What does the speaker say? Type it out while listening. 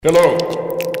Hello.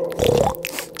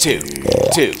 Two.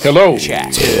 Hello.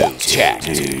 Chat. Two.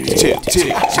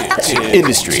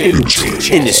 Industry.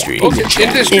 Industry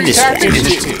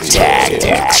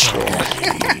Tactics.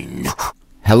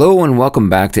 Hello and welcome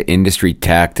back to Industry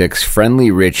Tactics. Friendly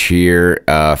Rich here,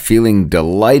 feeling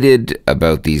delighted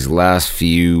about these last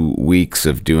few weeks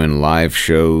of doing live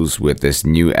shows with this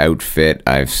new outfit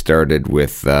I've started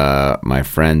with my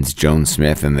friends Joan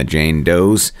Smith and the Jane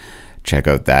Does. Check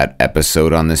out that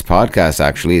episode on this podcast,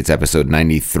 actually. It's episode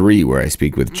 93 where I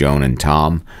speak with Joan and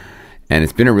Tom. And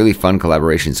it's been a really fun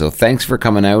collaboration. So thanks for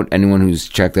coming out. Anyone who's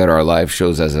checked out our live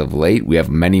shows as of late, we have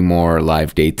many more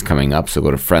live dates coming up. So go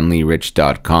to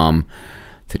friendlyrich.com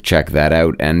to check that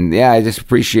out. And yeah, I just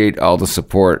appreciate all the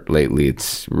support lately.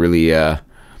 It's really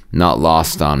not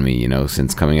lost on me,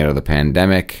 since coming out of the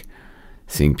pandemic,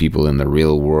 seeing people in the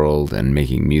real world and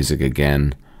making music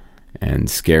again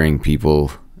and scaring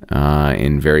people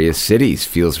in various cities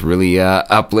feels really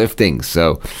uplifting.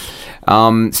 So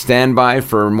stand by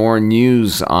for more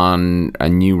news on a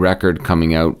new record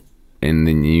coming out in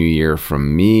the new year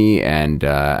from me. And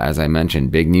as I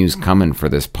mentioned, big news coming for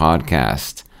this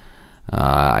podcast.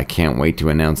 I can't wait to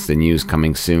announce the news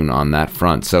coming soon on that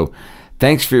front. So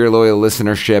thanks for your loyal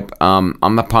listenership.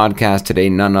 On the podcast today,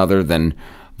 none other than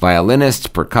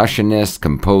violinist, percussionist,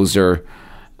 composer,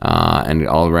 and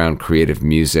all-around creative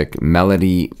music,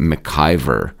 Melody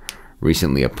McIver,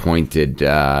 recently appointed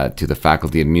to the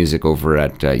Faculty of Music over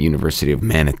at University of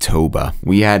Manitoba.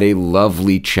 We had a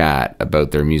lovely chat about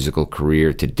their musical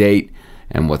career to date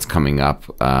and what's coming up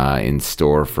in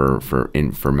store for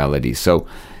Melody. So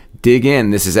dig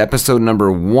in. This is episode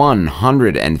number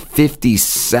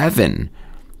 157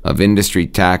 of Industry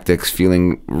Tactics,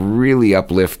 feeling really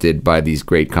uplifted by these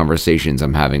great conversations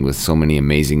I'm having with so many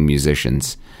amazing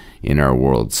musicians in our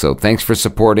world. So thanks for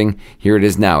supporting. Here it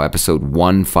is now, episode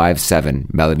 157,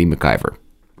 Melody McIver.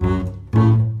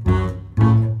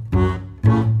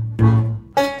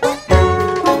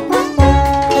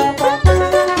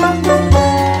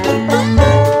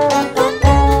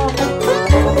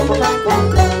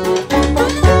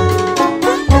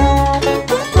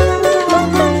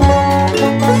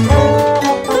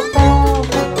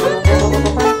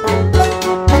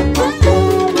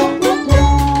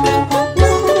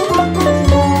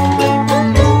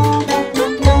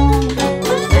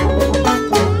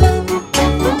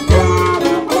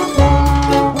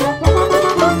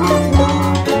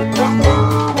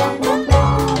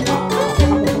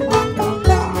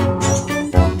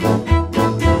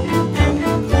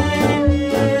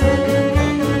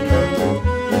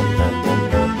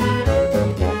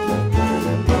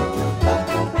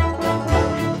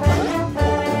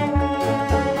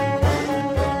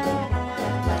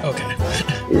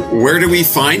 Where do we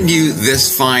find you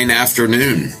this fine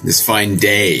afternoon, this fine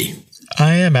day?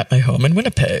 I am at my home in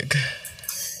Winnipeg.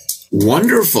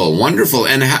 Wonderful, wonderful.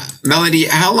 And Melody,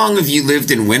 how long have you lived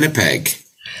in Winnipeg?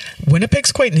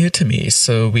 Winnipeg's quite new to me,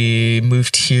 so we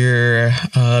moved here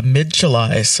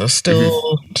mid-July, so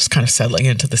still just kind of settling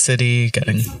into the city,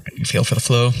 getting a feel for the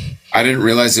flow. I didn't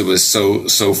realize it was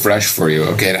so fresh for you.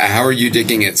 Okay, how are you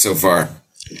digging it so far?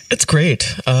 It's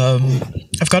great.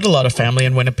 I've got a lot of family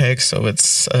in Winnipeg, so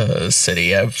it's a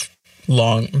city I've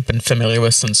long been familiar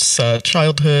with since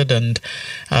childhood, and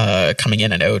coming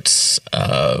in and out.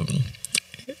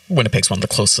 Winnipeg's one of the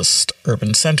closest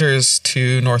urban centers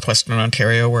to northwestern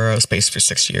Ontario, where I was based for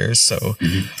 6 years. So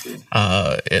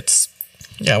it's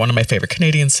one of my favorite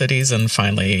Canadian cities, and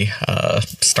finally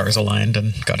stars aligned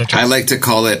and got a job. I like to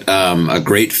call it a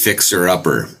great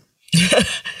fixer-upper.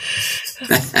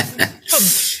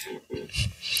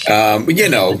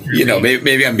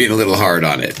 Maybe I'm being a little hard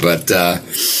on it, but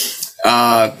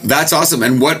that's awesome.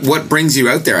 And what brings you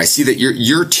out there? I see that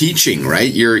you're teaching,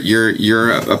 right?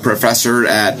 You're a professor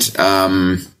at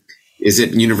is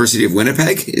it University of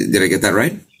Winnipeg? Did I get that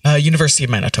right? University of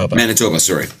Manitoba. Manitoba,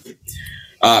 sorry.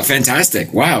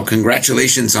 Fantastic! Wow,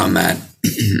 congratulations on that.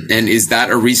 And is that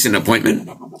a recent appointment?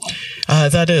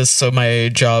 That is. So my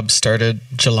job started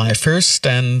July 1st,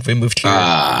 and we moved here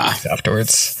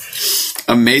afterwards.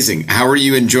 Amazing. How are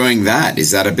you enjoying that?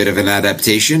 Is that a bit of an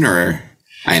adaptation, or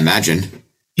I imagine?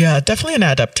 Yeah, definitely an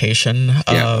adaptation.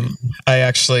 Yeah. I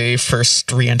actually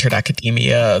first re-entered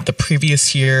academia the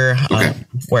previous year,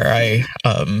 where I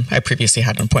previously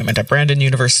had an appointment at Brandon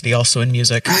University, also in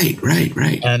music. Right.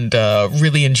 And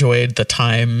really enjoyed the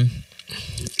time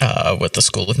with the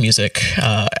School of Music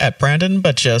at Brandon,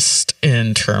 but just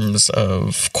in terms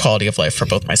of quality of life for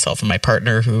both myself and my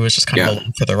partner, who was just kind of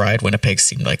along for the ride, Winnipeg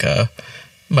seemed like a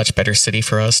much better city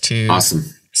for us to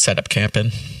set up camp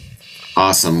in.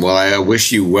 Awesome. Well, I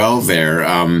wish you well there.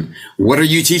 What are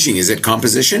you teaching? Is it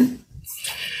composition?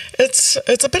 It's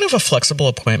a bit of a flexible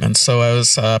appointment. So I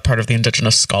was part of the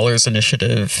Indigenous Scholars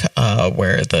Initiative,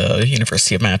 where the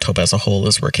University of Manitoba as a whole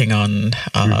is working on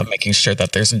making sure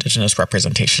that there's Indigenous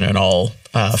representation in all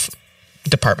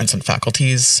departments and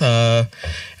faculties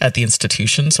at the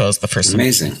institution. So I was the first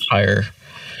Amazing. hire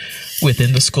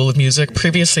within the School of Music.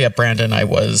 Previously at Brandon, I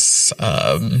was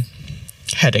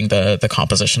heading the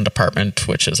composition department,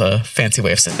 which is a fancy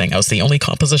way of saying I was the only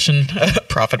composition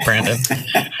prof at Brandon.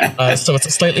 So it's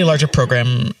a slightly larger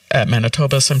program at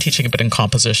Manitoba. So I'm teaching a bit in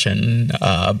composition,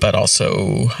 but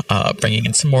also bringing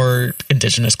in some more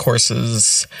Indigenous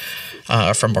courses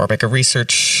from more like a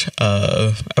research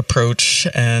approach.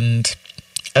 And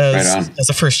as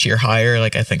a first year hire,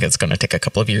 like I think it's going to take a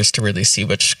couple of years to really see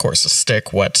which courses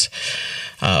stick, what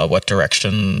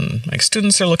direction like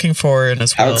students are looking for, and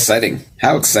as well.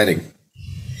 How exciting!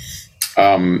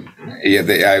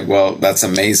 Well, that's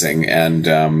amazing, and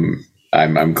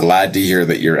I'm glad to hear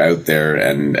that you're out there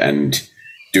and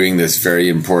doing this very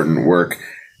important work.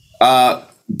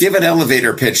 Give an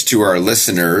elevator pitch to our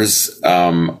listeners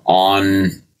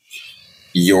on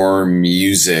your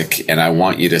music, and I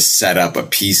want you to set up a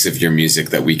piece of your music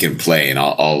that we can play, and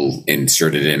I'll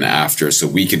insert it in after, so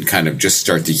we can kind of just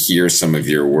start to hear some of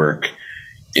your work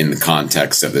in the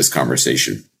context of this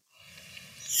conversation.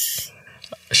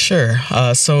 Sure.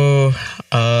 So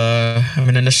I'm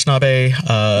an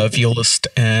Anishinaabe violist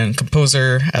and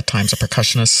composer, at times a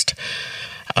percussionist,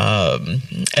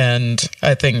 and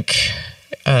I think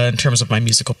in terms of my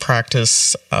musical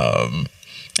practice,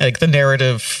 like the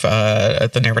narrative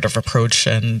approach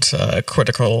and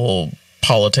critical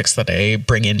politics that I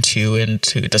bring into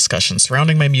discussions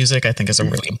surrounding my music, I think is a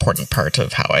really important part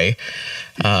of how I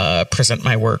present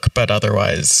my work. But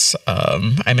otherwise,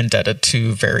 I'm indebted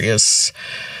to various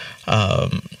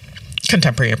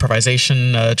contemporary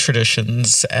improvisation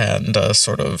traditions and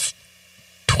sort of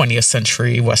 20th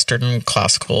century Western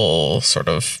classical sort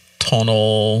of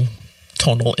tonal-ish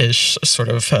sort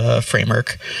of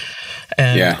framework.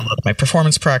 And a lot of my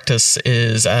performance practice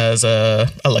is as a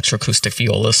electroacoustic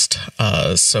violist.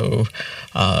 So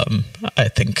I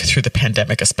think through the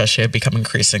pandemic, especially, I've become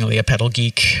increasingly a pedal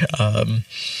geek.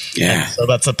 So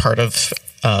that's a part of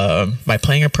my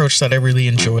playing approach that I really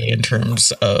enjoy in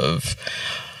terms of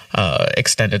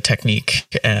extended technique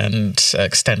and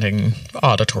extending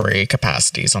auditory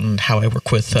capacities on how I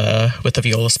work with the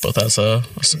violist, both as a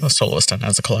soloist and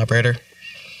as a collaborator.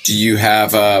 Do you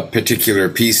have a particular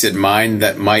piece in mind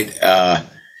that might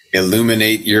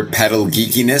illuminate your pedal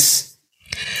geekiness?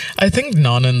 I think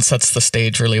Nanan sets the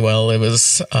stage really well. It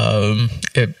was,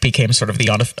 it became sort of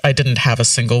I didn't have a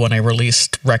single when I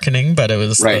released Reckoning, but it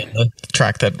was the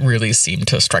track that really seemed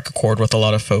to strike a chord with a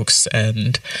lot of folks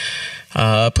and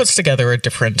puts together a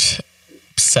different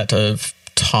set of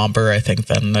timbre, I think,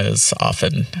 than is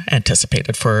often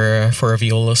anticipated for a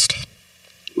violist.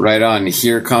 Right on.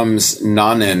 Here comes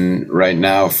Nanan right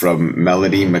now from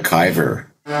Melody McIver.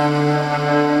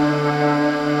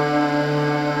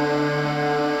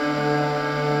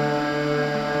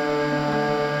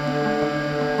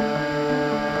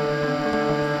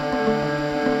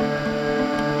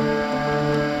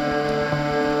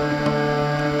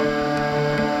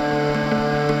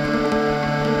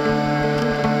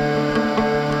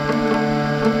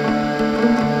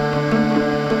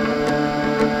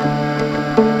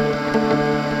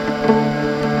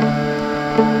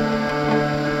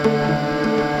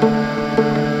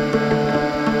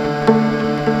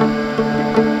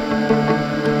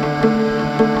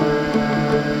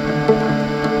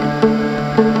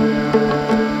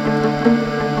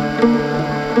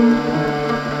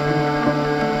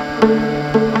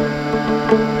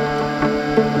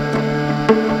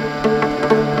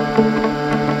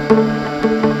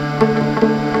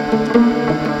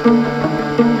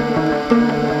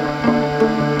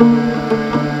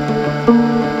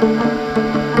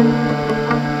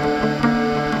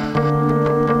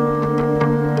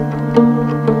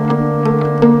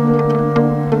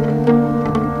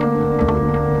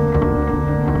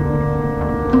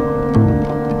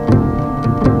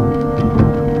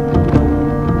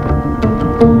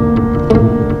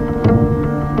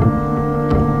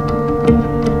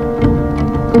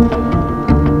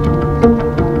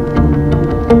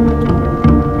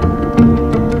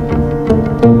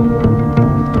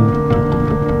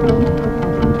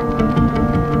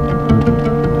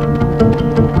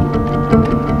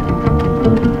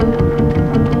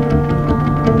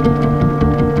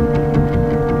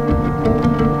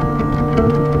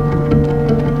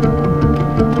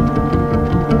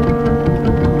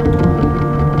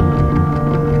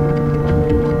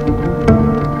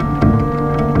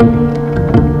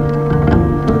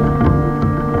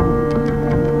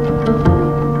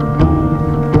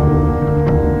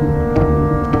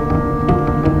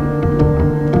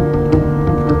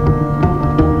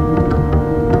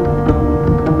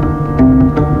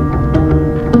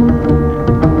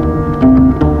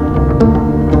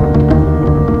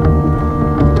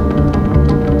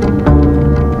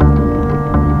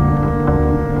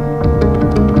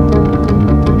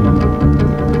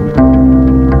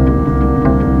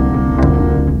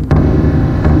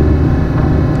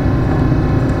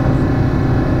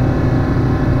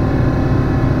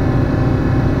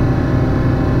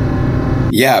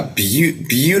 Yeah,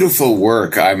 beautiful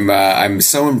work. I'm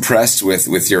so impressed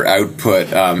with your output.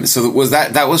 So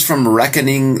that was from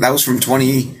Reckoning. That was from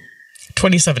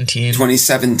 2017.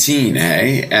 2017,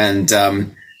 hey? And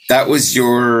that was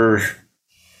your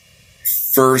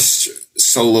first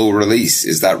solo release,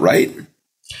 is that right?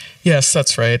 Yes,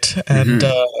 that's right. And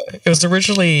it was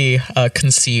originally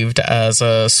conceived as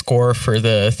a score for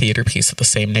the theater piece of the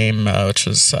same name, which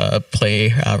was a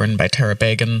play written by Tara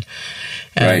Bagan.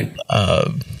 And,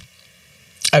 right.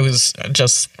 I was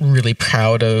just really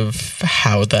proud of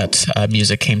how that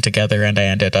music came together, and I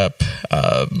ended up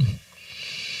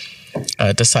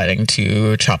deciding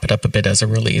to chop it up a bit as a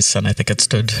release, and I think it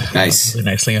stood really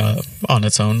nicely on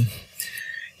its own.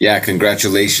 Yeah,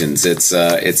 congratulations. It's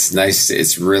nice.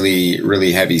 It's really,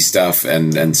 really heavy stuff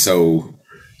and so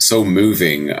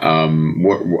moving.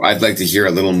 I'd like to hear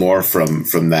a little more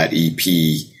from that EP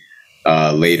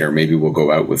later. Maybe we'll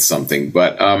go out with something,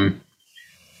 but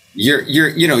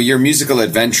your musical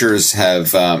adventures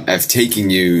have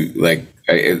taken you, like,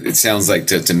 it sounds like,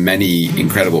 to many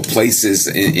incredible places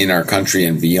in our country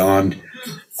and beyond.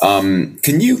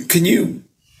 Can you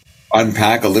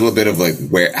unpack a little bit of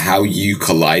like how you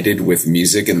collided with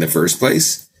music in the first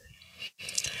place?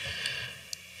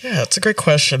 Yeah, it's a great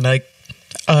question. I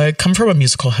come from a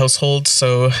musical household,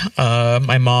 so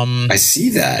my mom. I see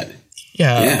that.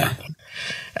 Yeah.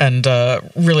 And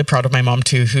really proud of my mom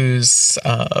too, who's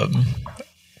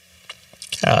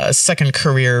a second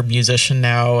career musician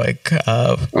now. Like,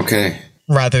 okay.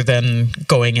 Rather than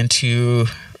going into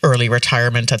early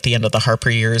retirement at the end of the Harper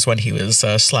years when he was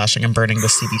slashing and burning the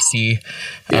CBC.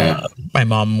 My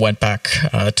mom went back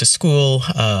to school,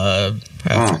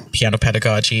 piano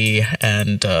pedagogy,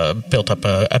 and built up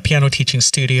a piano teaching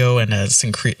studio, and has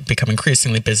become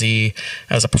increasingly busy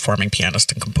as a performing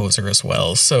pianist and composer as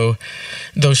well. So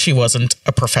though she wasn't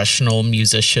a professional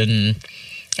musician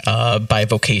by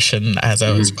vocation as I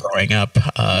was growing up,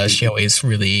 she always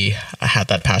really had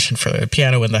that passion for the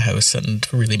piano in the house, and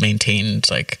really maintained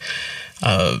like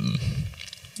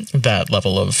that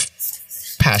level of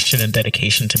passion and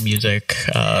dedication to music,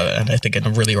 and I think in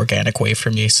a really organic way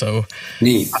for me. So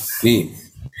neat.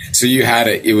 So you had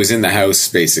it was in the house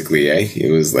basically, eh?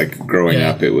 It was like growing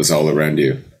up, it was all around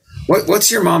you. What's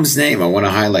your mom's name? I want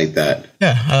to highlight that.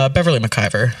 Beverly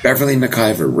McIver. Beverly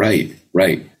McIver,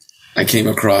 right. I came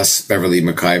across Beverly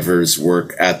McIver's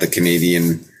work at the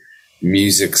Canadian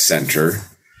Music Centre,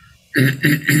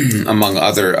 among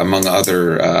other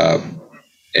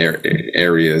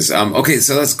areas. Okay,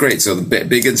 so that's great. So the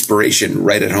big inspiration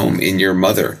right at home in your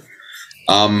mother.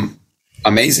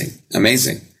 Amazing.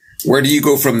 Where do you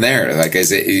go from there? Like, do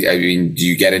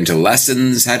you get into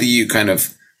lessons? How do you kind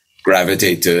of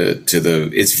gravitate to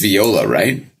it's viola,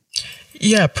 right?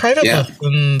 Yeah, private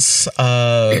lessons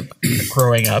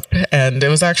growing up. And it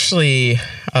was actually,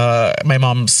 my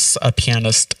mom's a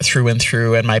pianist through and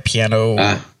through, and my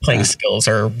piano playing skills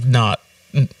are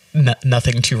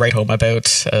nothing to write home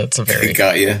about. It's a very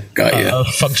got you.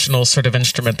 Functional sort of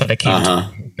instrument that I came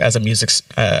to as a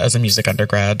music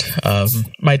undergrad.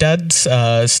 My dad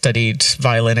studied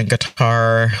violin and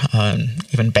guitar,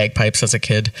 even bagpipes as a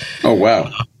kid. Oh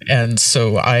wow! And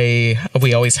so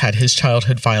we always had his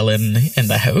childhood violin in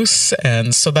the house,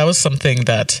 and so that was something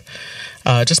that.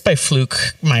 Just by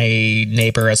fluke, my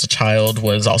neighbor as a child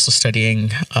was also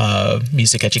studying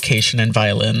music education and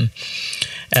violin.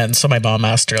 And so my mom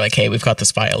asked her, like, hey, we've got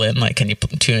this violin, like, can you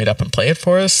tune it up and play it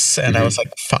for us? And I was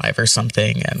like 5 or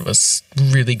something, and was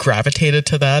really gravitated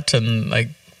to that, and like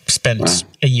spent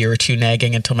a year or two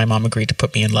nagging until my mom agreed to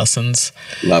put me in lessons.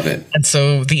 Love it. And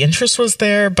so the interest was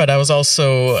there, but I was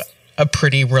also a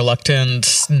pretty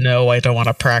reluctant, no, I don't want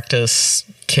to practice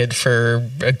kid for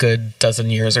a good dozen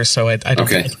years or so. I don't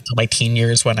think until my teen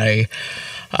years when I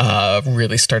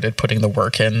really started putting the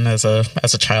work in as a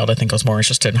child. I think I was more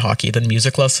interested in hockey than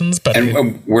music lessons. But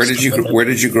where did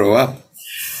you grow up?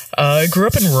 I grew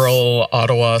up in rural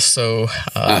Ottawa, so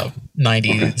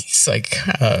 90s, like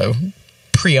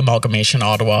pre-amalgamation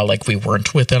Ottawa. Like, we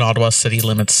weren't within Ottawa city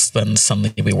limits, then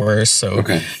suddenly we were. So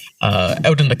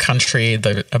out in the country,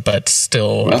 but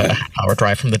still a half-hour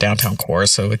drive from the downtown core.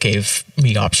 So it gave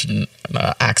me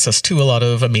access to a lot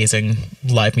of amazing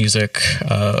live music.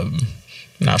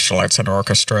 National Arts Centre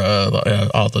Orchestra,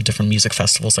 all the different music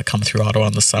festivals that come through Ottawa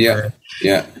in the summer,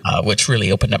 which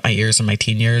really opened up my ears in my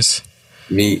teen years.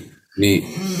 Neat.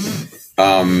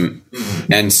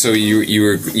 And so you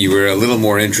were a little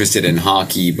more interested in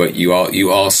hockey, but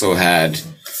you also had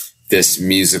this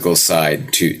musical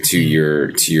side to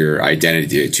your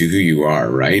identity, to who you are,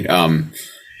 right?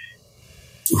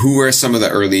 Who are some of the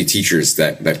early teachers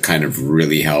that kind of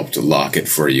really helped lock it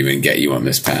for you and get you on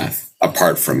this path?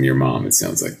 apart from your mom, it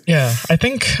sounds like. Yeah, I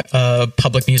think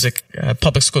public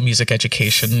school music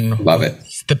education. Love it.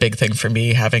 Was the big thing for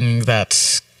me, having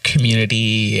that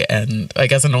community, and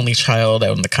like as an only child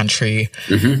out in the country,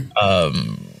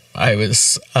 I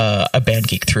was a band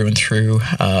geek through and through.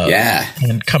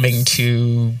 And coming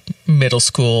to middle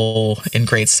school in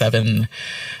grade 7,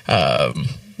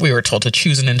 we were told to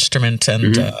choose an instrument,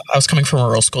 and I was coming from a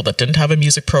rural school that didn't have a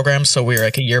music program, so we were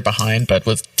like a year behind, but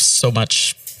with so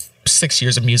much 6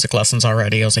 years of music lessons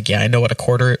already, I was like, yeah, I know what a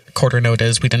quarter note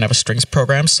is. We didn't have a strings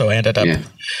program, so I ended up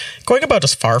going about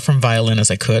as far from violin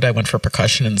as I could. I went for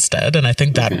percussion instead, and I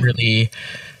think that really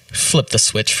flipped the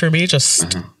switch for me,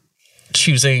 just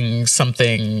choosing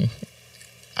something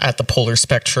at the polar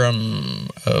spectrum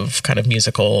of kind of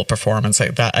musical performance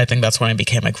like that. I think that's when I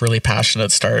became like really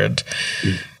passionate, started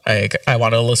like I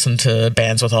want to listen to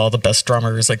bands with all the best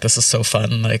drummers, like this is so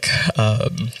fun. Like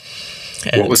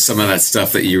what was some of that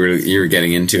stuff that you were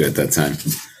getting into at that time?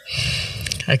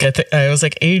 Like I was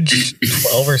like age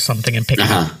 12 or something and picking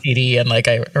up a CD, and like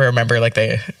I remember like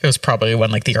it was probably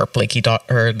when like the Art Blakey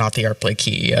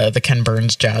the Ken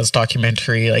Burns jazz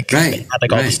documentary they had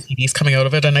like all the CDs coming out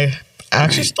of it, and I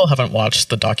actually still haven't watched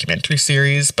the documentary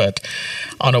series, but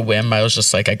on a whim I was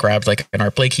just like I grabbed like an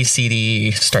Art Blakey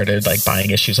CD, started like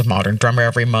buying issues of Modern Drummer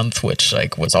every month, which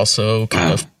like was also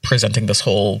kind of presenting this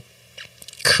whole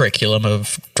curriculum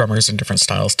of drummers in different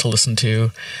styles to listen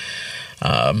to.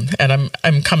 And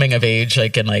I'm coming of age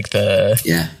like in like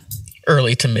the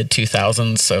early to mid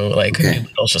 2000s, so like I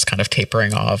was just kind of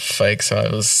tapering off, like so I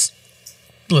was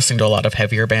listening to a lot of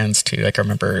heavier bands too. Like I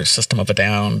remember System of a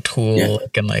Down, Tool,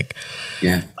 getting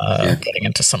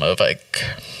into some of like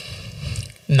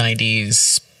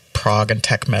 90s prog and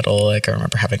tech metal. Like I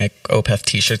remember having like Opeth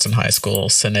t-shirts in high school,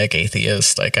 Cynic,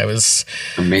 Atheist. Like I was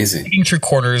amazing digging through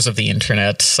corners of the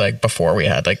internet like before we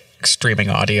had like streaming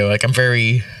audio. Like I'm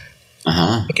very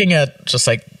looking at just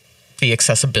like the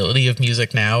accessibility of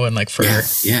music now, and like for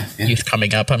youth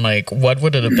coming up, I'm like, what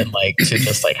would it have been like to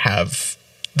just like have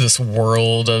this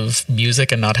world of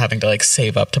music and not having to like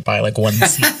save up to buy like one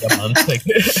CD a month? Like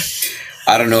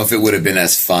I don't know if it would have been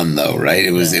as fun though, right?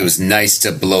 It was nice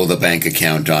to blow the bank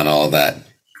account on all that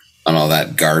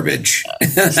garbage,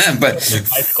 but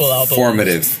high school albums,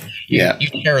 formative. You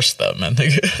cherish them, and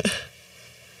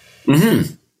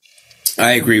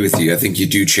I agree with you. I think you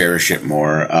do cherish it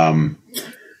more.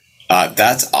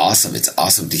 That's awesome. It's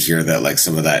awesome to hear that like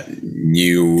some of that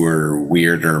newer,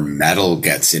 weirder metal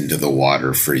gets into the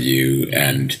water for you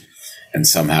and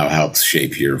somehow helps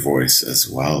shape your voice as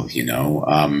well, you know?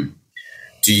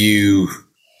 Do you,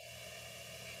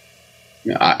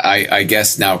 I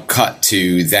guess now cut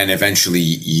to then eventually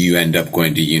you end up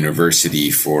going to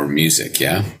university for music,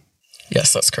 yeah?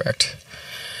 Yes, that's correct.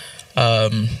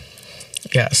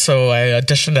 So I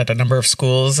auditioned at a number of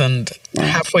schools, and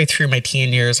halfway through my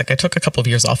teen years, like I took a couple of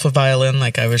years off of violin.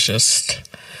 Like I was just,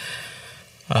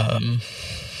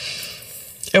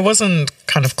 it wasn't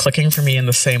kind of clicking for me in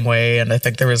the same way. And I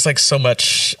think there was like so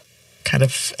much kind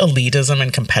of elitism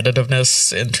and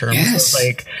competitiveness in terms of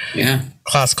like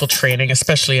classical training,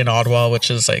 especially in Ottawa, which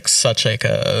is like such like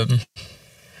a,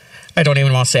 I don't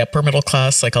even want to say upper middle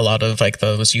class. Like a lot of like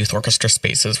those youth orchestra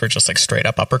spaces were just like straight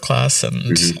up upper class,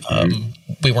 and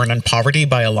we weren't in poverty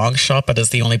by a long shot. But as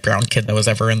the only brown kid that was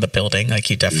ever in the building, like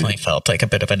you definitely felt like a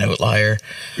bit of an outlier.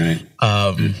 Right.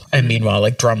 And meanwhile,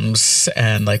 like drums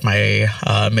and like my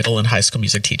middle and high school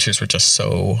music teachers were just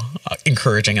so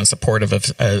encouraging and supportive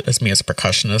of as me as a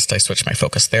percussionist. I switched my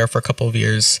focus there for a couple of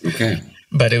years. Okay.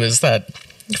 But it was that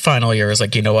final year was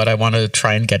like, you know what, I want to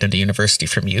try and get into university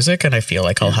for music, and I feel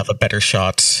like I'll have a better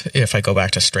shot if I go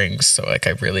back to strings. So like I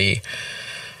really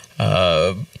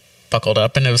buckled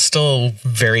up, and it was still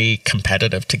very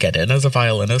competitive to get in as a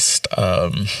violinist.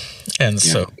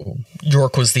 So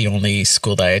York was the only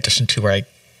school that I auditioned to where I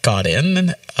got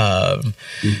in.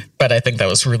 But I think that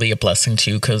was really a blessing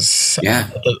too, because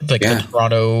the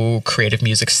Toronto creative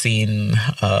music scene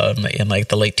in like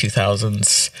the late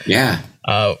 2000s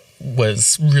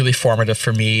was really formative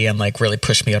for me, and like really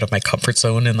pushed me out of my comfort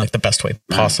zone in like the best way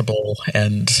possible.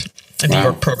 And the New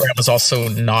York program was also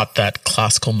not that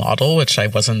classical model, which I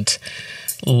wasn't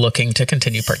looking to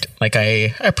continue. Like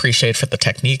I appreciate for the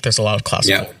technique, there's a lot of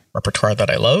classical repertoire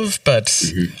that I love,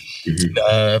 but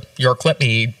York let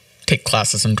me take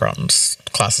classes in drums,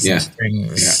 classes in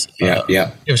strings.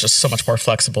 It was just so much more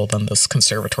flexible than this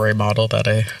conservatory model that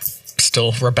I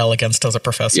still rebel against as a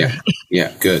professor.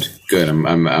 Good.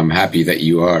 I'm happy that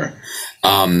you are.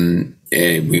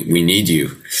 we need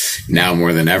you now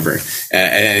more than ever.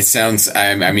 And it sounds,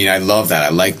 I mean, I love that. I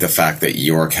like the fact that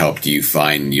York helped you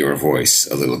find your voice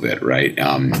a little bit, right?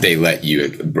 They let you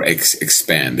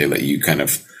expand. They let you kind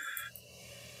of,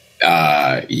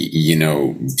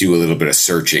 do a little bit of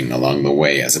searching along the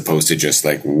way, as opposed to just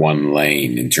like one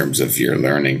lane in terms of your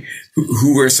learning.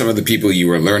 Who were some of the people you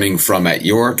were learning from at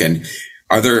York? And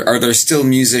are there still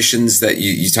musicians that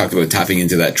you talked about tapping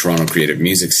into that Toronto creative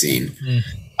music scene? Mm.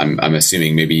 I'm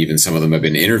assuming maybe even some of them have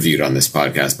been interviewed on this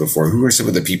podcast before. Who are some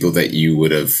of the people that you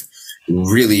would have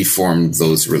really formed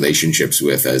those relationships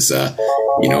with as,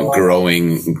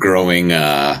 growing,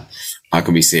 how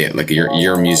can we say it? Like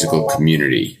your musical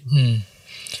community. Hmm.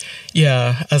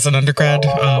 Yeah. As an undergrad,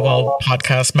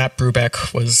 podcast, Matt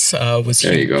Brubeck was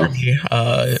huge for me.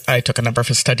 I took a number of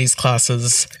his studies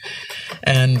classes,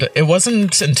 and it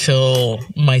wasn't until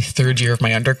my third year of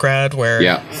my undergrad where,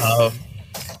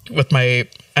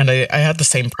 I had the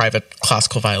same private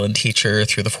classical violin teacher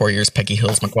through the 4 years, Peggy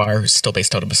Hills McGuire, who's still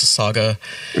based out of Mississauga.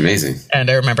 Amazing. And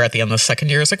I remember at the end of the second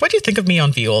year, I was like, what do you think of me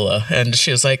on viola? And she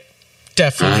was like,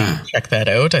 definitely check that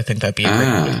out. I think that'd be a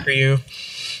great fit for you.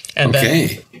 And then,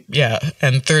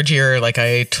 and third year, like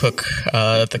I took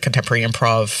the contemporary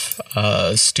improv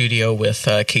studio with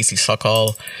Casey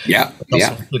Suckall.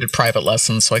 Also included private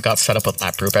lessons, so I got set up with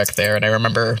Matt Brubeck there. And I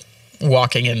remember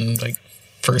walking in like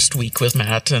first week with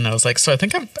Matt, and I was like, so I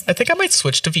think I might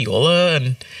switch to viola.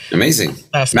 And amazing,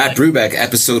 Matt Brubeck,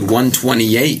 episode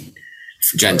 128.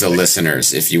 Gentle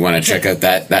listeners, if you want to check out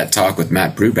that talk with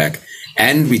Matt Brubeck,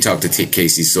 and we talked to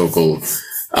Casey Sokol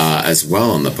as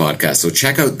well on the podcast. So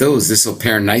check out those. This will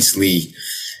pair nicely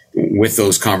with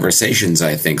those conversations,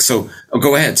 I think. So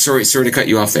go ahead. Sorry to cut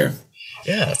you off there.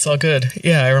 Yeah, it's all good.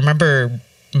 Yeah, I remember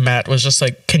Matt was just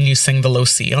like, can you sing the low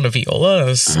C on a viola?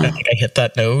 I think I hit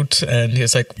that note, and he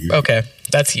was like, okay,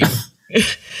 that's you.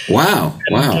 Wow.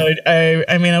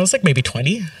 I mean, I was like maybe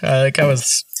 20.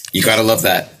 You gotta love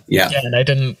that. Yeah. And I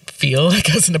didn't feel like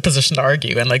I was in a position to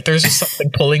argue. And like, there's just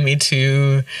something pulling me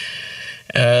to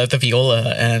the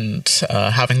viola, and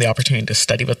having the opportunity to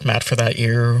study with Matt for that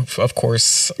year, of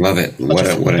course. Love it. What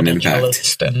an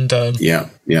impact. And yeah.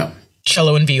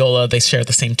 Cello and viola, they share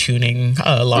the same tuning.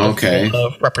 A lot of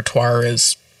viola repertoire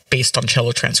is based on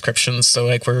cello transcriptions. So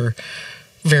like we're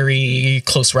very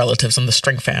close relatives in the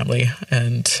string family.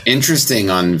 And interesting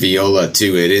on viola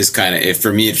too. It is kind of,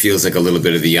 for me, it feels like a little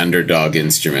bit of the underdog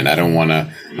instrument. I don't want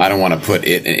to put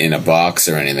it in a box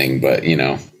or anything, but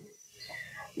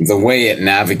the way it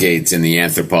navigates in the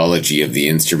anthropology of the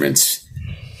instruments,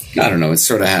 I don't know. It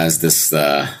sort of has this,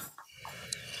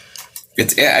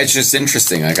 it's just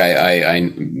interesting. Like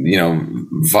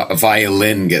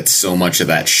violin gets so much of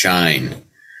that shine.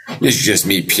 This is just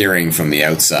me peering from the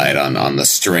outside on the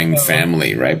string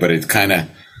family, right? But it kind of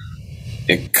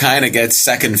gets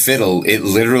second fiddle. It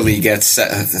literally gets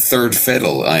third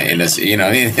fiddle so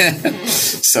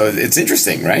it's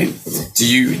interesting, right? Do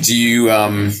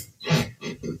you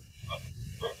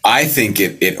I think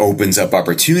it opens up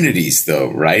opportunities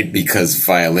though, right? Because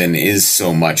violin is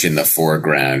so much in the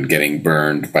foreground, getting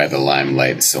burned by the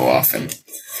limelight so often.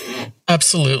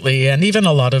 Absolutely. And even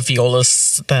a lot of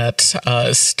violists that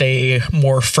stay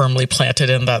more firmly planted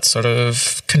in that sort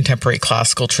of contemporary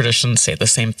classical tradition say the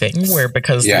same thing, where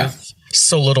because there's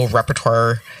so little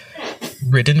repertoire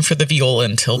written for the viola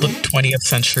until the 20th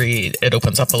century, it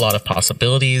opens up a lot of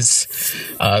possibilities.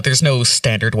 There's no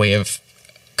standard way of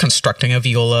constructing a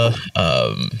viola.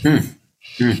 I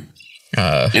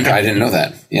didn't know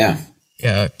that. Yeah.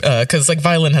 Yeah, because like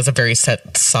violin has a very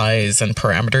set size and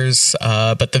parameters,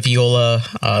 but the viola,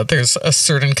 there's a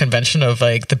certain convention of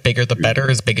like the bigger the better,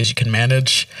 as big as you can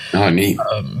manage. Oh, neat.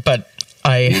 But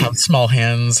I have small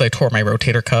hands. I tore my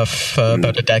rotator cuff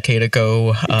about a decade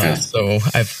ago, so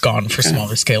I've gone for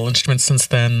smaller scale instruments since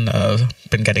then.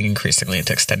 Been getting increasingly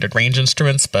into extended range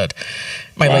instruments, but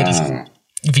my latest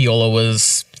viola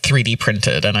was 3D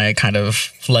printed, and I kind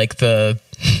of like the...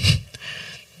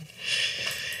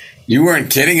 You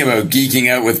weren't kidding about geeking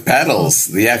out with pedals.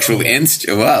 The actual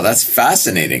wow, that's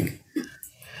fascinating.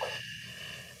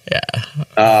 Yeah.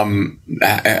 How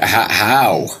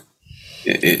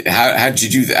did you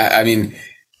do that? I mean,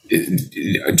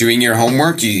 doing your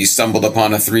homework, you stumbled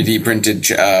upon a 3D printed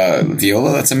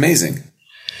viola. That's amazing.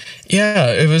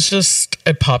 Yeah,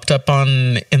 it popped up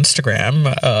on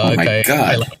Instagram. Oh my God.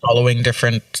 I like following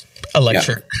different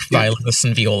electric violinists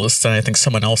and violists, and I think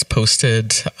someone else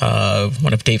posted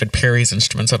one of David Perry's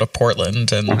instruments out of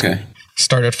Portland, and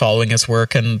started following his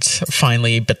work, and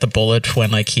finally bit the bullet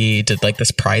when like he did like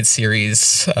this Pride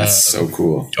series. That's so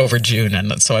cool. Over June,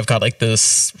 and so I've got like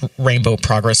this rainbow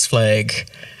progress flag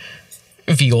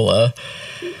viola.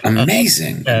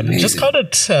 Amazing. And Amazing. just got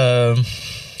it. I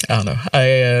don't know.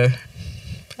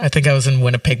 I think I was in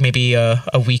Winnipeg maybe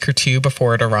a week or two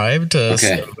before it arrived.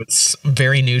 Okay. So it's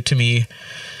very new to me.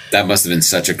 That must have been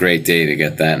such a great day to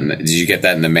get that. Did you get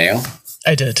that in the mail?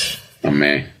 I did. Oh,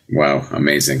 man. Wow.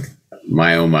 Amazing.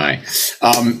 My, oh, my.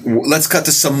 Let's cut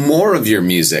to some more of your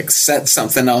music. Set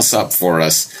something else up for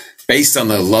us based on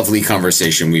the lovely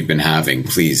conversation we've been having,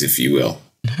 please, if you will.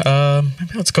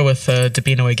 Maybe let's go with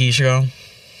Dabino Egijo.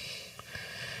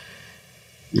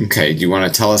 Okay. Do you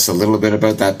want to tell us a little bit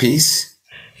about that piece?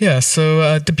 Yeah,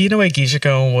 so Dabino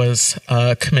Egijo was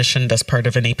commissioned as part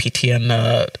of an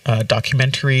APTN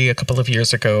documentary a couple of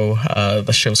years ago.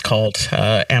 The show's called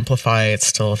Amplify. It's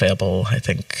still available, I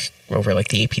think, over like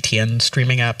the APTN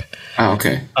streaming app. Oh,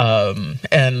 okay.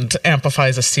 And Amplify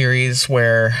is a series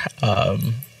where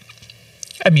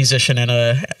a musician and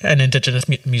an Indigenous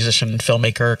musician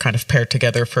filmmaker kind of paired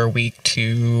together for a week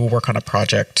to work on a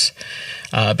project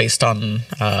based on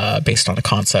a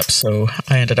concept. So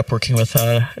I ended up working with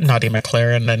Nadia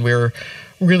McLaren, and we were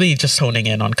really just honing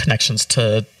in on connections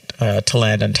to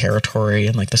land and territory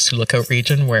in like the Sioux Lookout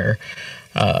region, where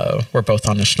we're both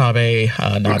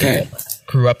Anishinaabe. Nadia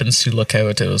grew up in Sioux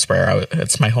Lookout. It was where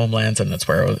it's my homeland, and it's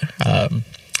where I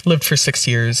lived for 6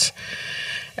 years,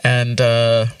 and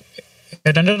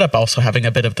it ended up also having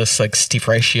a bit of this like Steve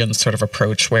Reichian sort of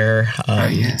approach where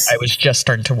I was just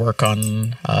starting to work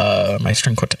on my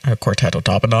string quartet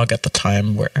Odabanog at the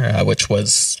time, which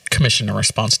was commissioned in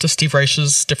response to Steve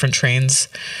Reich's different trains.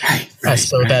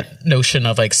 So that notion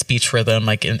of like speech rhythm,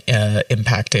 like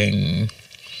impacting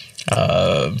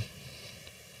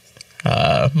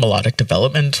melodic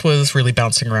development was really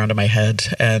bouncing around in my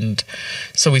head. And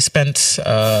so we spent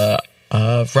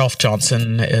Ralph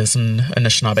Johnson is an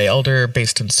Anishinaabe elder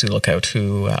based in Sioux Lookout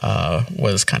who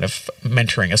was kind of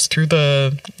mentoring us through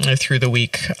the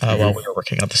week while we were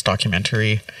working on this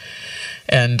documentary.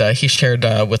 And he shared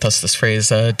with us this phrase,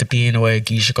 "Dabino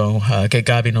Egijo,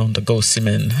 Gegabino Go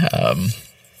Simin,"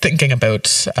 thinking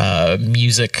about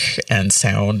music and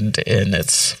sound in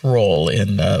its role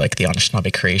in like the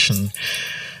Anishinaabe creation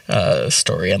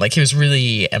story, and like he was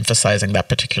really emphasizing that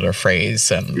particular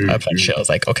phrase, and eventually I was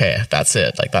like, okay, that's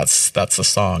it, like that's the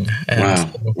song.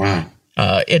 And wow.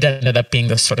 It ended up being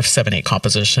this sort of 7/8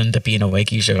 composition, Dabino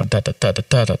Egijo, da da da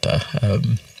da da da,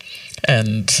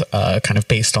 and kind of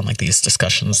based on like these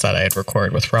discussions that I had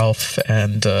recorded with Ralph,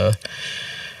 and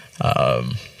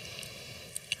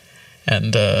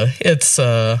it's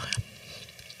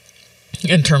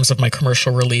in terms of my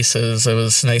commercial releases, it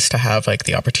was nice to have like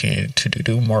the opportunity to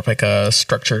do more of like a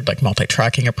structured, like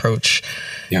multi-tracking approach.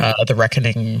 The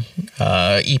Reckoning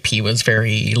EP was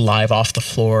very live off the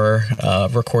floor,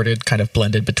 recorded kind of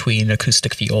blended between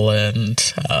acoustic viola and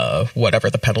whatever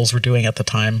the pedals were doing at the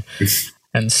time.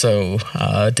 And so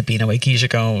Dabino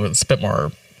Egijo was a bit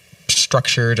more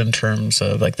structured in terms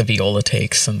of like the viola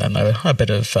takes, and then a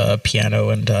bit of piano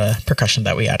and percussion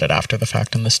that we added after the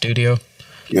fact in the studio.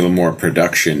 A little more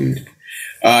production.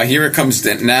 Here it comes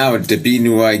now,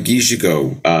 Dabino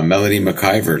Egijo, Melody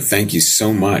McIver. Thank you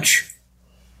so much.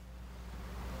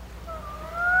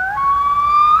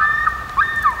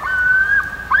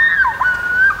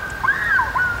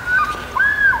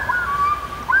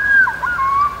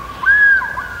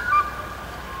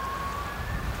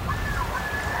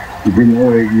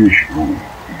 Dabino Egijo,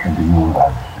 Dabino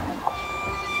Egijo.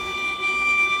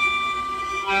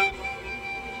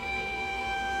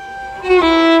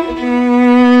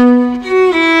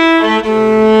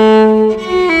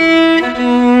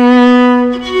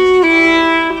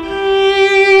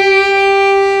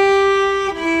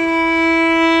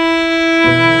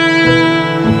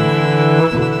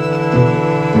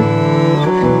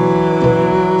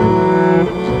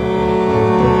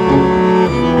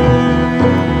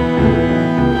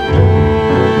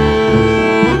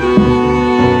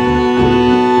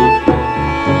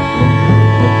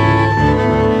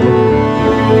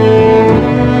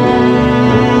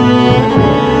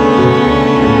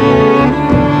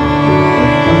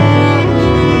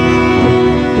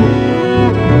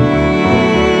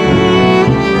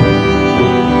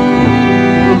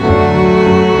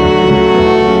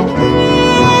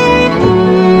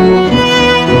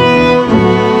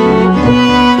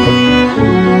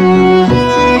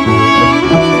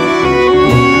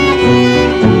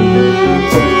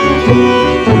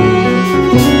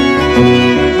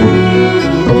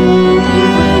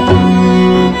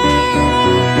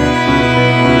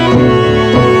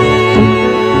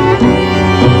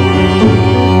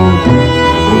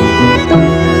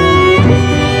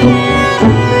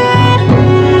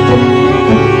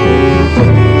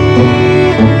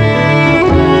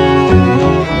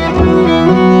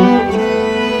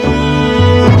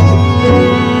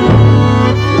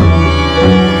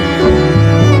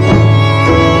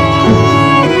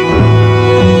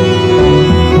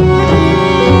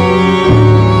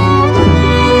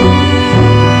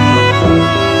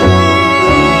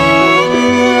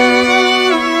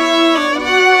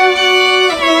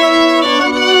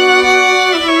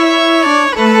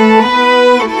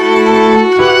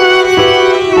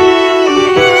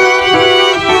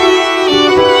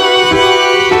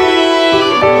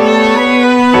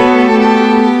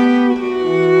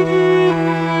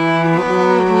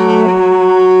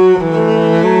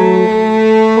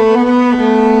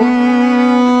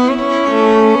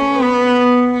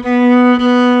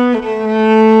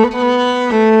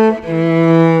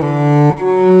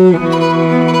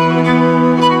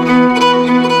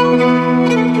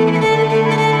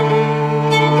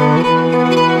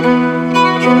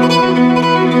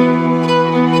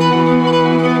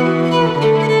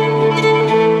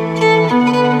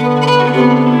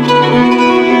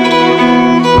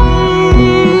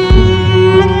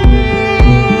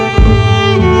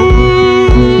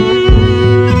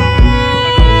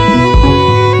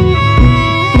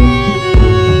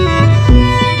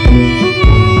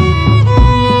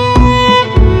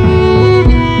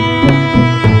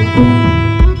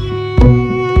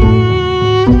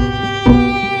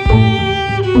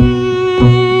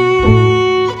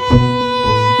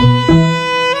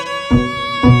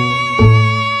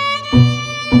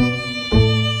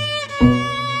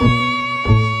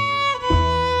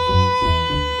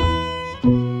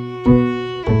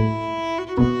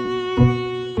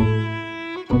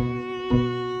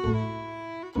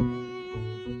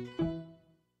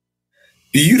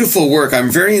 Beautiful work. I'm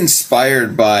very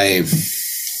inspired by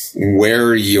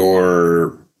where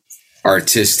your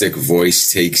artistic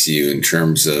voice takes you in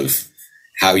terms of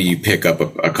how you pick up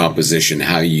a composition,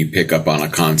 how you pick up on a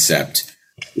concept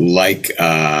like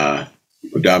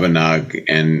Dabanag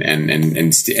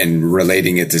and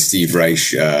relating it to Steve Reich,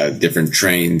 different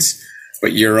trains,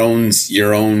 but your own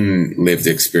lived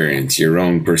experience, your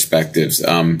own perspectives.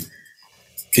 Can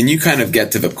you kind of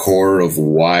get to the core of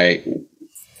why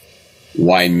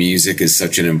music is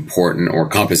such an important, or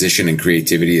composition and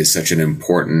creativity is such an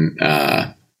important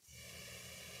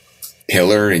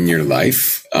pillar in your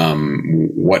life?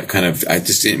 What kind of, I'm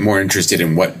just more interested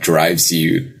in what drives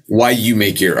you, why you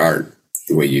make your art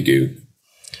the way you do.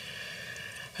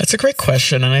 That's a great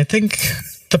question. And I think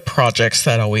the projects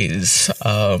that always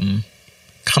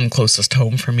come closest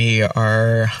home for me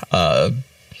are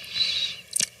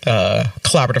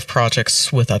collaborative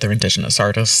projects with other Indigenous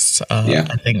artists.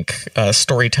 I think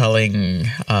storytelling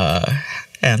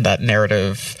and that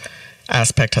narrative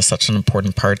aspect has such an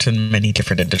important part in many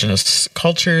different Indigenous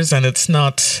cultures. And it's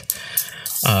not,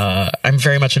 I'm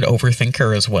very much an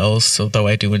overthinker as well. So though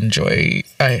I do enjoy,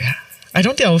 I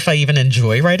don't know if I even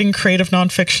enjoy writing creative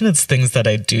nonfiction. It's things that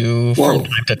I do from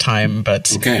time to time,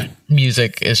 but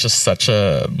music is just such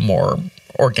a more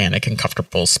organic and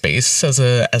comfortable space as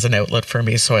an outlet for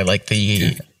me. So I like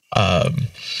the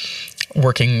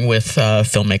working with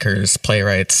filmmakers,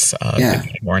 playwrights,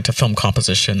 getting more into film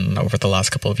composition over the last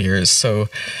couple of years. So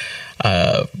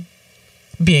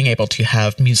being able to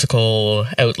have musical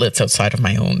outlets outside of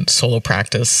my own solo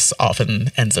practice often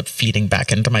ends up feeding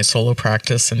back into my solo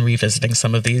practice and revisiting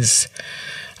some of these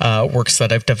works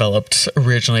that I've developed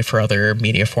originally for other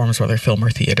media forms, whether film or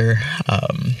theater.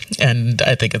 And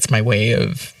I think it's my way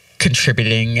of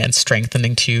contributing and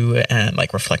strengthening to and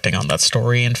like reflecting on that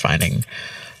story and finding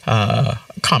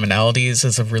commonalities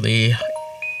is a really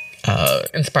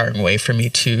inspiring way for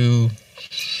me to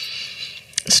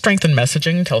strengthen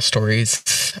messaging, tell stories.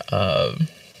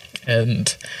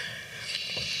 And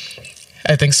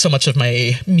I think so much of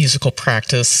my musical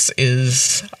practice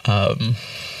is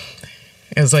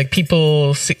like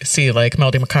people see like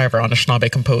Melody McIver,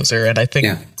 Anishinaabe composer, and I think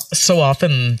so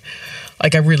often,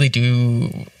 like I really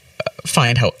do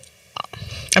find how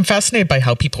I'm fascinated by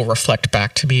how people reflect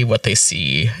back to me what they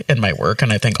see in my work,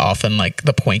 and I think often like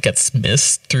the point gets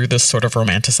missed through this sort of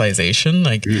romanticization.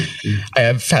 Like I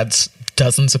have had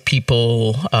dozens of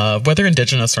people, whether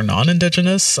Indigenous or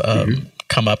non-Indigenous,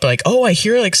 come up like, oh, I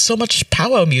hear like so much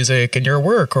powwow music in your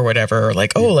work or whatever, or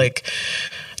like, oh, like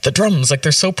the drums, like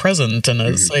they're so present, and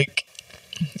it's like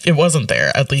it wasn't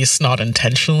there, at least not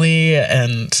intentionally.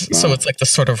 And so it's like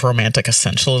this sort of romantic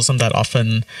essentialism that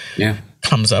often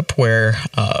comes up where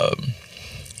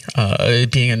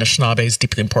being Anishinaabe is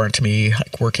deeply important to me,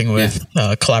 like working with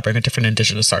collaborating with different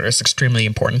Indigenous artists, extremely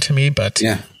important to me. But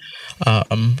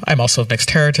I'm also of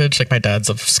mixed heritage. Like my dad's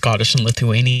of Scottish and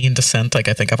Lithuanian descent. Like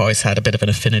I think I've always had a bit of an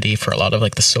affinity for a lot of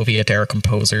like the Soviet era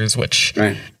composers, which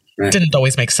didn't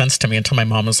always make sense to me until my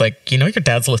mom was like, you know, your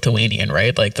dad's Lithuanian,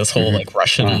 right? Like this whole like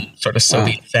Russian sort of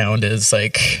Soviet sound is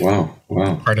like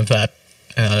part of that,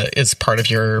 is part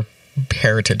of your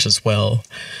heritage as well.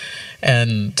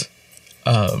 And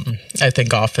I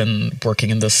think often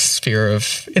working in this sphere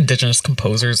of Indigenous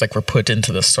composers, like we're put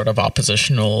into this sort of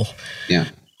oppositional,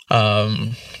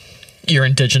 you're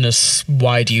Indigenous,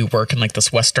 why do you work in like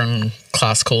this Western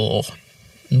classical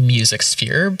music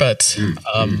sphere? But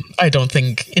I don't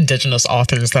think Indigenous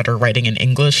authors that are writing in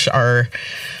English are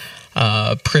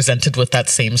presented with that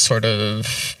same sort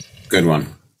of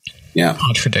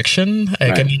contradiction.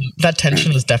 Like, I mean, that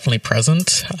tension is definitely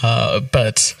present,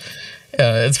 but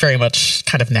it's very much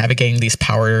kind of navigating these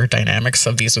power dynamics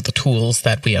of these are the tools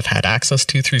that we have had access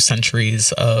to through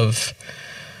centuries of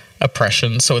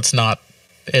oppression. So it's not,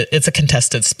 it's a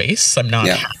contested space. I'm not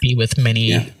happy with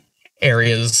many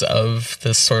areas of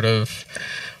this sort of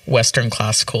Western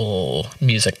classical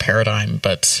music paradigm,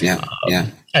 but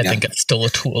I think it's still a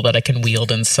tool that I can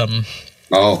wield in some.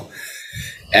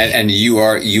 And you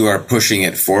are pushing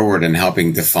it forward and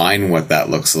helping define what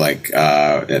that looks like,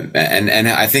 and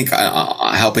I think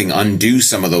helping undo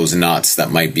some of those knots that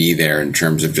might be there in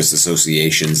terms of just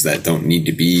associations that don't need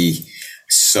to be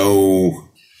so.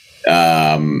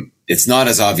 It's not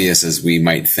as obvious as we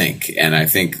might think. And I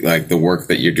think like the work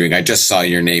that you're doing, I just saw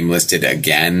your name listed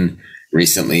again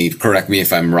recently. Correct me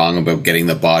if I'm wrong about getting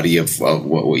the body of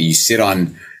what you sit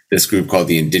on this group called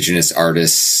the Indigenous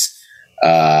Artists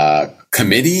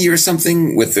Committee or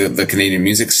something with the Canadian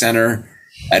Music Center,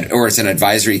 or it's an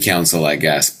advisory council, I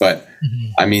guess. But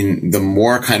I mean, the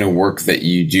more kind of work that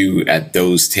you do at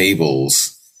those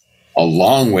tables,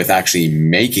 along with actually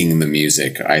making the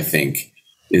music, I think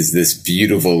is this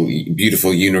beautiful,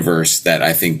 beautiful universe that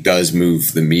I think does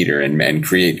move the meter and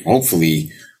create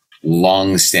hopefully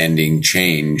long-standing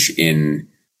change in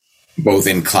both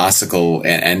in classical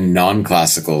and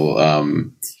non-classical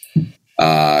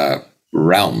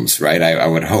realms, right? I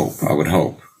would hope.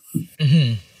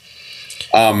 Mm-hmm.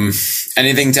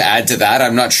 Anything to add to that?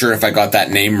 I'm not sure if I got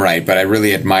that name right, but I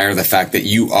really admire the fact that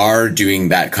you are doing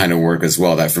that kind of work as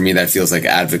well. That for me, that feels like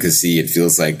advocacy. It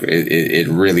feels like it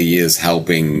really is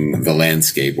helping the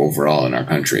landscape overall in our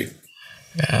country.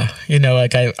 Yeah,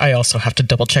 like I also have to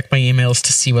double check my emails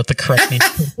to see what the correct name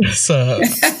is.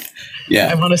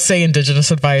 I want to say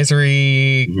Indigenous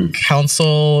Advisory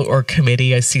Council or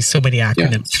Committee. I see so many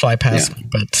acronyms fly past me,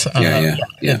 but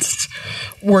it's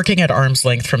working at arm's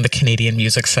length from the Canadian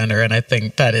Music Centre, and I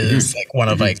think that is like one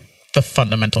of like the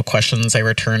fundamental questions I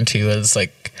return to as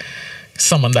like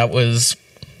someone that was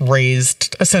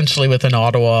raised essentially within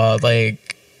Ottawa,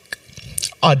 like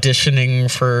auditioning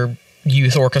for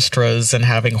youth orchestras and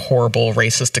having horrible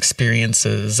racist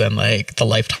experiences and like the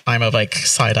lifetime of like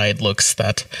side-eyed looks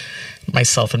that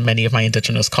myself and many of my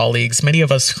Indigenous colleagues, many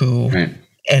of us who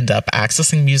end up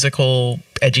accessing musical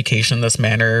education in this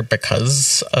manner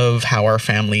because of how our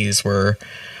families were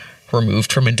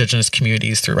removed from Indigenous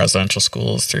communities through residential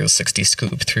schools, through the 60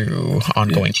 Scoop, through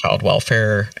ongoing child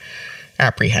welfare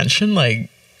apprehension, like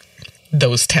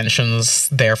those tensions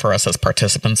there for us as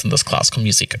participants in this classical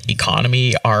music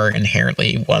economy are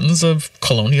inherently ones of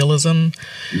colonialism.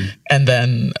 And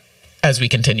then as we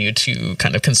continue to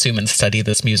kind of consume and study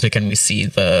this music and we see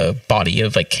the body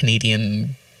of like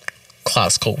Canadian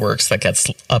classical works that gets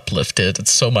uplifted,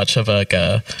 it's so much of like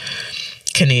a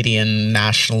Canadian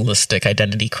nationalistic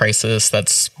identity crisis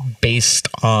that's based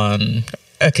on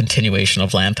a continuation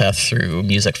of land theft through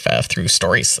music theft, through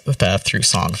story theft, through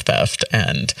song theft.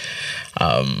 And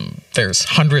there's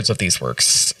hundreds of these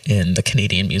works in the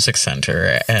Canadian Music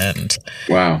Centre. And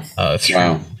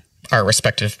through our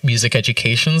respective music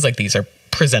educations, like these are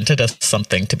presented as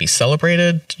something to be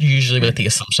celebrated, usually with the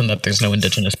assumption that there's no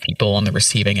Indigenous people on the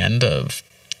receiving end of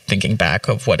thinking back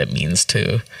of what it means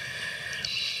to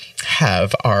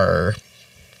have our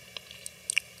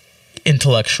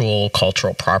intellectual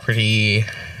cultural property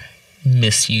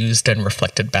misused and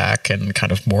reflected back and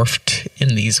kind of morphed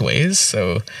in these ways.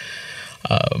 So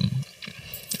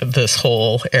this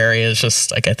whole area is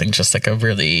just like, I think just like a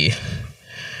really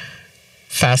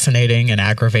fascinating and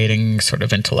aggravating sort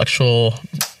of intellectual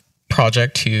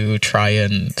project to try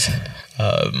and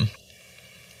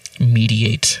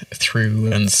mediate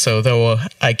through. And so though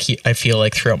I feel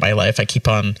like throughout my life I keep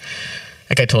on,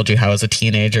 like I told you how as a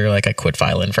teenager, like I quit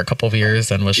violin for a couple of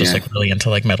years and was just like really into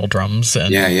like metal drums.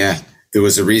 And there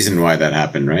was a reason why that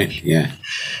happened, right? Yeah.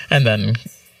 And then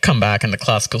come back into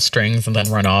classical strings and then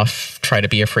run off, try to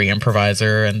be a free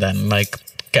improviser and then like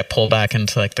get pulled back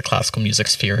into like the classical music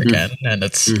sphere again. And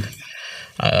it's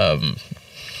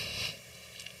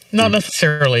not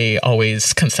necessarily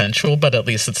always consensual, but at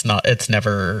least it's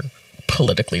never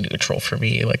politically neutral for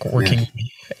me, like working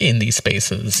in these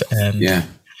spaces. And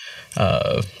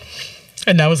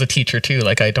and now as a teacher too,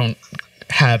 like I don't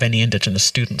have any Indigenous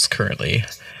students currently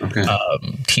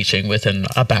teaching within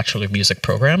a Bachelor of Music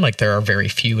program. Like there are very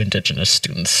few Indigenous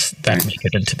students that make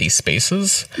it into these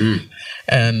spaces.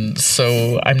 And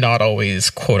so I'm not always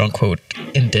quote unquote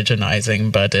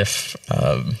indigenizing, but if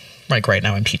like right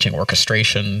now I'm teaching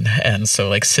orchestration. And so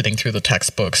like sitting through the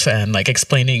textbooks and like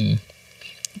explaining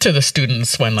to the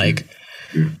students when like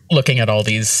looking at all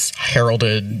these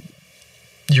heralded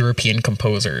European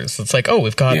composers, it's like, oh,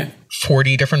 we've got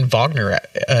 40 different Wagner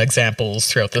examples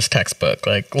throughout this textbook.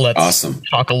 Like, let's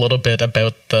talk a little bit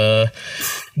about the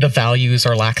values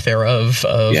or lack thereof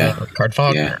of Richard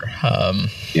Wagner.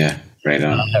 Right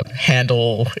on.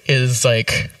 Handel is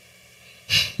like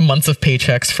months of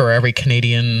paychecks for every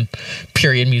Canadian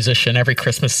period musician every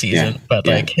Christmas season, but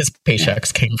like his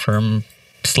paychecks came from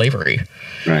slavery.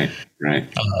 Right.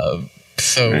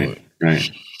 So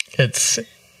it's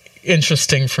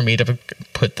interesting for me to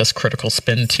put this critical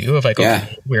spin too of like,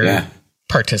 we're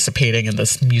participating in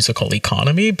this musical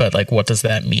economy, but like, what does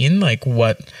that mean? Like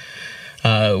what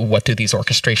do these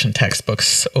orchestration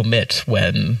textbooks omit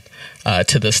when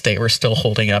to this day we're still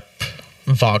holding up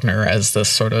Wagner as this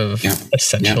sort of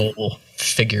essential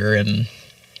figure in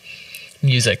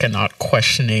music and not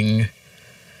questioning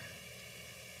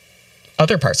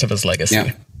other parts of his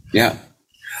legacy?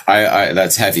 I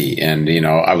that's heavy. And,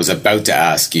 I was about to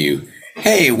ask you,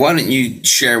 hey, why don't you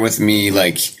share with me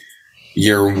like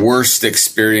your worst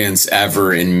experience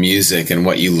ever in music and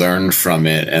what you learned from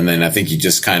it? And then I think you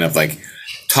just kind of like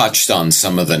touched on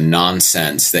some of the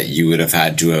nonsense that you would have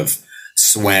had to have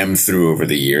swam through over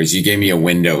the years. You gave me a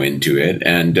window into it,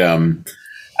 and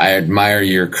I admire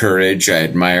your courage. I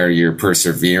admire your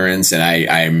perseverance, and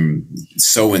I'm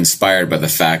so inspired by the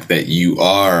fact that you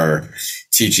are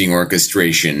teaching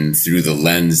orchestration through the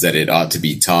lens that it ought to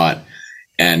be taught.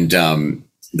 And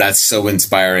that's so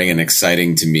inspiring and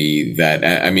exciting to me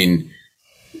that, I mean,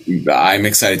 I'm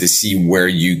excited to see where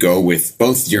you go with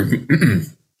both your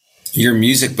your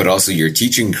music, but also your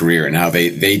teaching career and how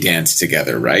they dance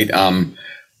together, right?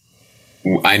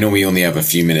 I know we only have a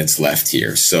few minutes left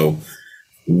here. So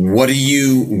where do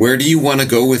you want to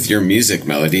go with your music,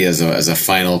 Melody, as a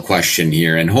final question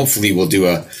here? And hopefully we'll do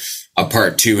a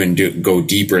part 2 and go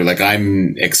deeper. Like,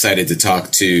 I'm excited to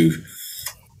talk to,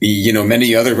 you know,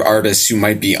 many other artists who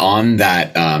might be on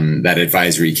that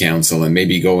advisory council, and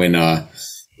maybe go in a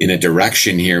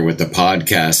direction here with the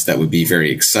podcast that would be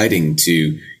very exciting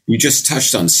to. You just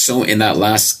touched on in that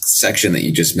last section that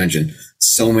you just mentioned,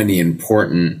 so many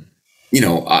important, you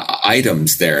know,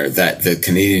 items there, that the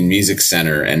Canadian Music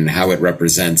Centre and how it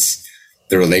represents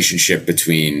the relationship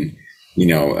between, you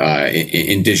know,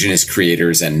 Indigenous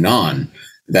creators and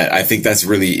that I think that's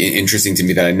really interesting to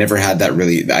me, that I never had that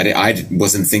really, I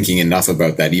wasn't thinking enough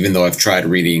about that, even though I've tried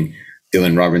reading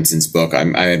Dylan Robinson's book.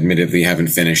 I admittedly haven't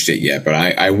finished it yet, but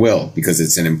I will, because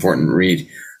it's an important read.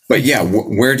 But yeah,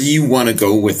 where do you want to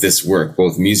go with this work,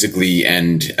 both musically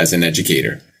and as an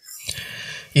educator?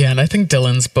 Yeah, and I think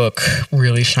Dylan's book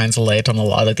really shines a light on a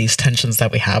lot of these tensions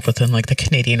that we have within, like, the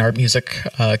Canadian art music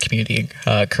community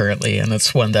currently, and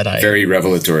it's one that very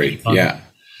revelatory. Yeah.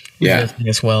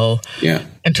 As well. Yeah.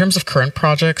 In terms of current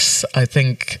projects, I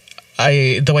think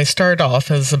though I started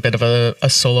off as a bit of a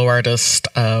solo artist,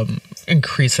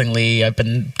 increasingly I've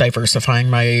been diversifying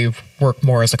my work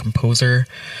more as a composer.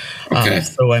 Okay.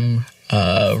 So I'm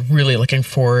really looking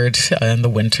forward in the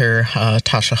winter.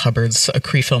 Tasha Hubbard's a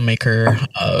Cree filmmaker,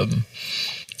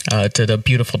 did a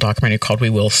beautiful documentary called We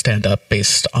Will Stand Up,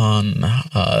 based on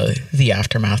the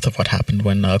aftermath of what happened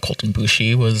when Colton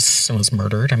Boushie was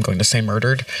murdered. I'm going to say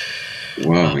murdered.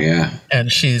 Wow, yeah.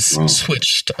 And she's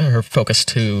switched her focus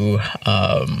to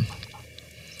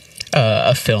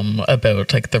a film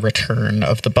about, like, the return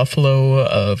of the buffalo,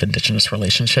 of Indigenous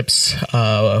relationships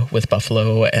with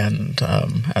buffalo, and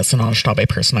as an Anishinaabe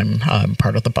person, I'm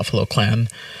part of the Buffalo Clan.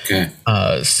 Okay.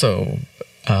 How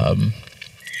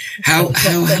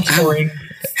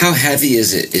heavy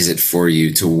is it for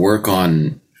you to work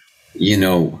on, you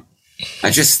know,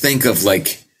 I just think of,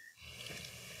 like,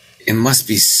 it must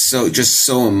be so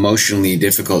emotionally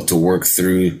difficult to work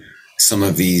through some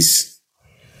of these,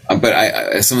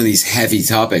 some of these heavy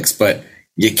topics, but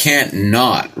you can't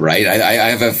not, right? I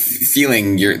have a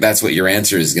feeling that's what your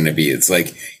answer is going to be. It's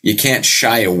like, you can't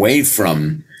shy away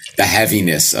from the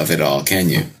heaviness of it all, can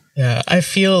you? Yeah, I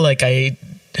feel like it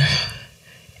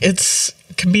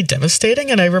can be devastating.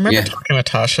 And I remember talking with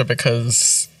Tasha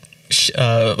because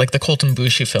like, the Colton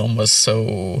Boushie film was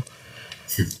so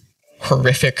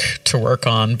horrific to work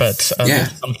on, but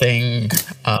there's something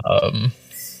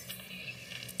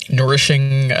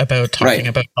nourishing about talking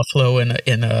about buffalo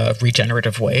in a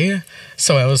regenerative way.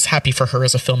 So I was happy for her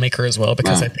as a filmmaker as well,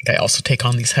 because I think I also take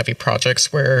on these heavy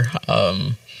projects where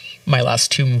my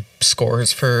last 2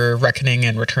 scores for Reckoning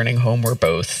and Returning Home were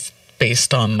both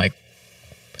based on, like,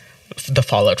 the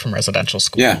fallout from residential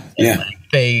school.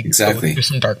 They go through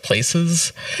some dark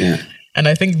places. And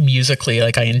I think musically,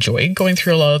 like, I enjoy going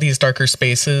through a lot of these darker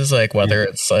spaces, like, whether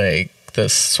it's, like,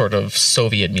 this sort of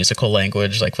Soviet musical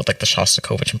language, like with, like, the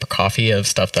Shostakovich and Prokofiev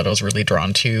stuff that I was really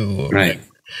drawn to. Right.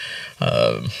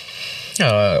 Or,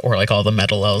 like, all the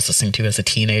metal I was listening to as a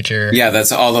teenager. Yeah,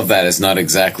 all of that is not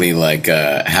exactly, like,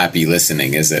 happy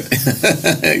listening, is it?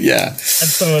 Yeah. And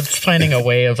so it's finding a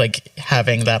way of, like,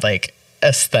 having that, like,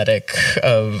 aesthetic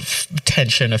of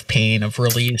tension, of pain, of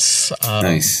release,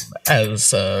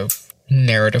 as a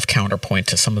narrative counterpoint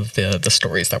to some of the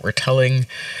stories that we're telling.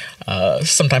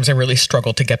 Sometimes I really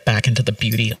struggle to get back into the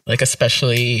beauty, like,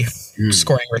 especially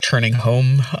scoring Returning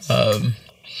Home.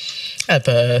 At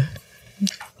the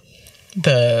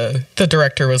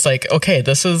director was like, okay,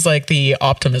 this is, like, the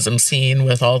optimism scene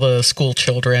with all the school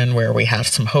children where we have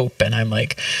some hope. And I'm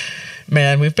like,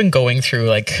 man, we've been going through,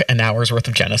 like, an hour's worth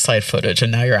of genocide footage,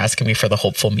 and now you're asking me for the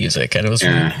hopeful music. And it was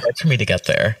really hard for me to get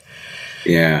there.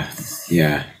 Yeah.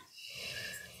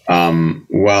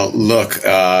 Well, look,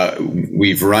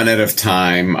 we've run out of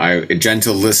time.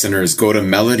 Gentle listeners, go to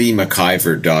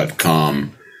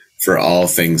melodymciver.com for all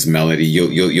things Melody.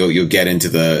 You'll get into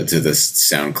the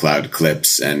SoundCloud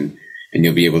clips, and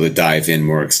you'll be able to dive in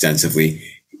more extensively.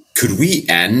 Could we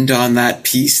end on that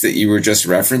piece that you were just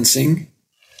referencing?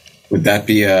 Would that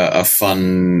be a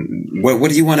fun? What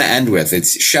do you want to end with?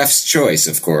 It's chef's choice,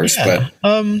 of course. Yeah,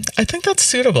 but I think that's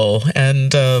suitable.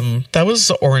 And that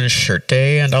was Orange Shirt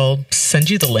Day, and I'll send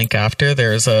you the link after.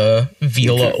 There's a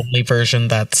viola only version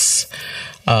that's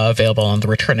available on the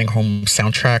Returning Home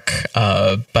soundtrack.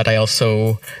 But I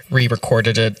also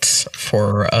re-recorded it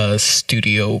for a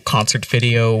studio concert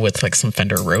video with like some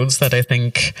Fender Rhodes that I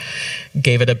think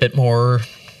gave it a bit more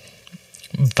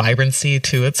vibrancy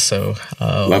to it. So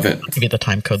love it. I'll give you the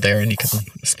time code there, and you can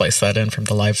splice that in from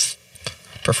the live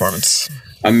performance.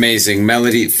 Amazing.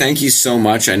 Melody, thank you so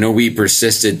much. I know we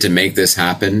persisted to make this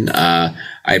happen. I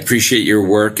appreciate your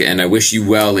work, and I wish you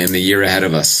well in the year ahead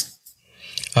of us.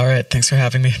 All right. Thanks for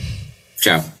having me.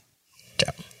 Ciao.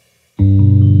 Ciao.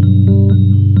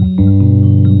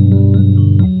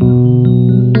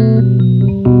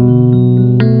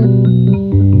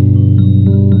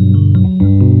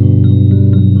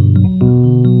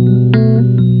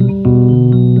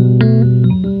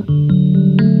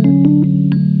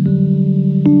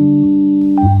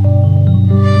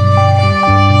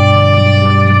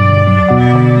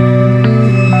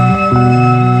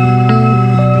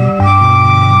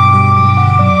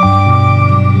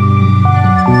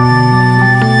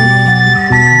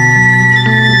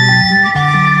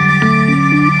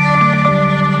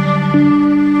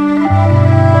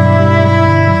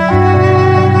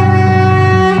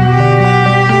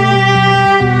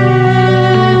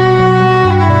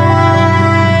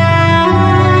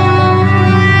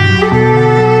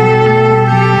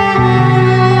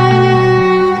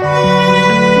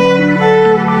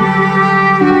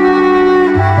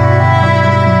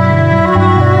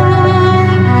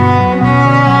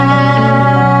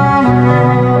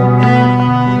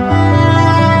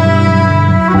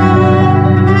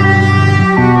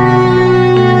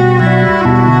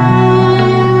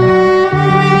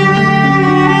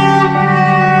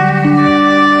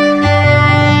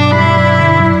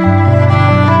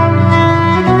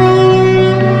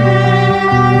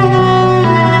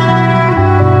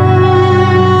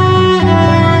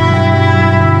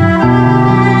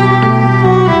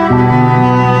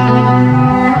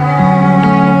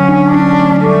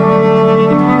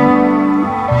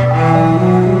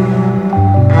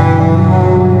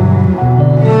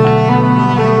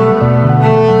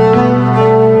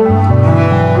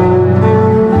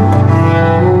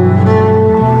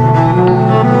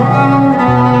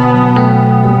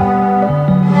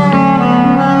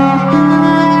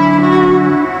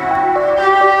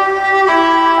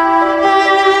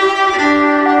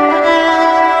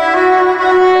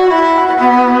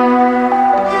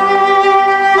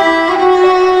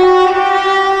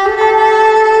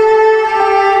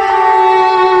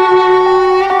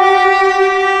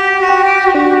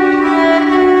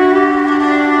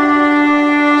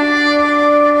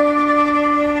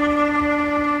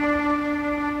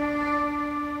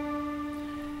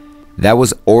 That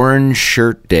was Orange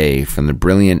Shirt Day from the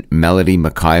brilliant Melody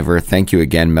McIver. Thank you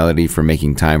again, Melody, for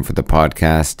making time for the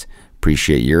podcast.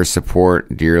 Appreciate your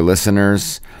support, dear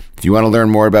listeners. If you want to learn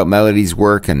more about Melody's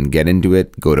work and get into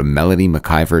it, go to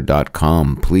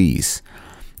melodymciver.com, please.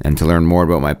 And to learn more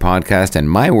about my podcast and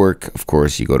my work, of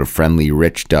course, you go to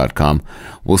friendlyrich.com.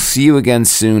 We'll see you again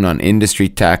soon on Industry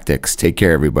Tactics. Take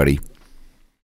care, everybody.